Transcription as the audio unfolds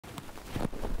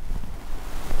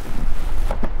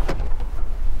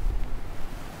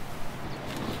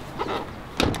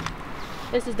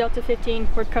This is Delta 15,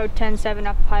 we're code 10-7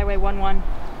 up Highway 11.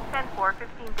 10-4,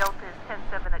 15 Delta is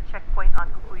 10-7 at checkpoint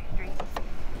on Kanoe Street.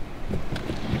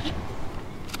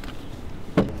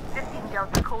 15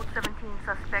 Delta, code 17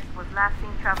 suspect was last seen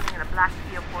traveling in a black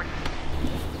Kia 14.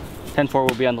 10-4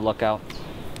 will be on the lookout.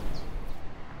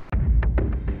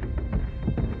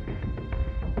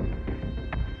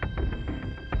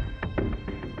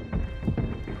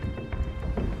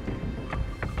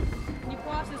 Can you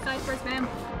pull off to the side first, ma'am?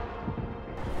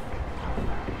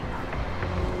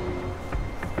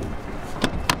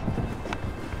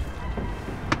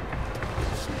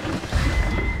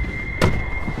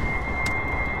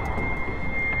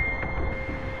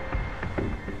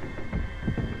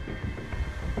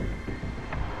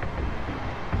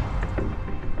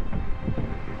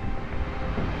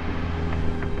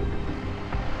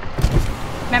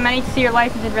 Ma'am, I need to see your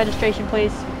license and registration,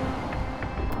 please.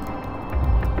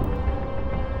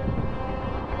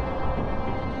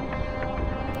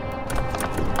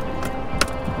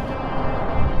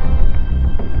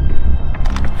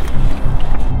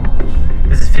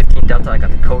 This is 15 Delta. I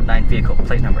got the code 9 vehicle,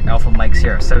 plate number Alpha Mike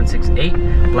Sierra 768,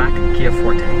 black Kia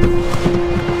Forte.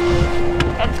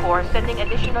 10-4, sending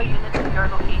additional units to your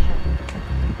location.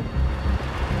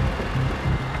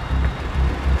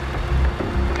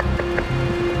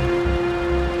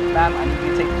 Ma'am, I need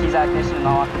you to take the keys out of ignition and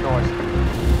unlock the doors.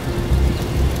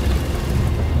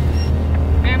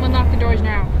 Ma'am, unlock the doors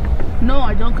now. No,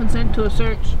 I don't consent to a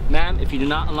search. Ma'am, if you do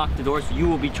not unlock the doors, you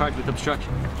will be charged with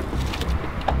obstruction.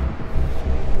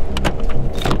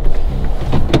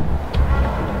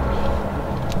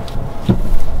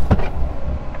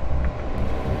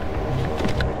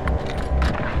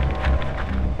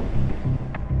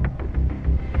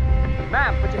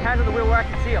 Ma'am, put your hands on the wheel where I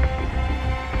can see them.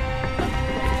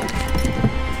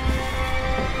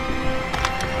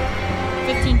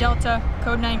 Delta,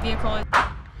 code 9 vehicle.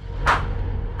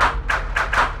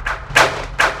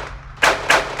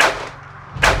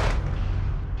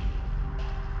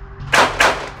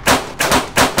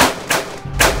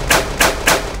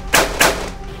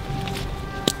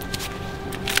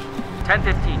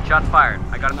 $10-15, shots fired.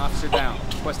 I got an officer down.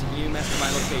 Requesting EMS to my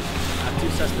location. I have 2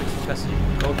 suspects in custody.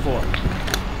 Code 4.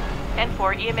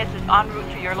 10-4, EMS is en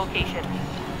route to your location.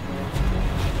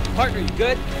 Partner, you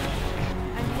good?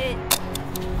 I'm hit.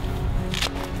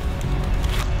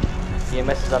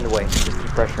 EMS is underway. Just keep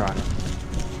pressure on it.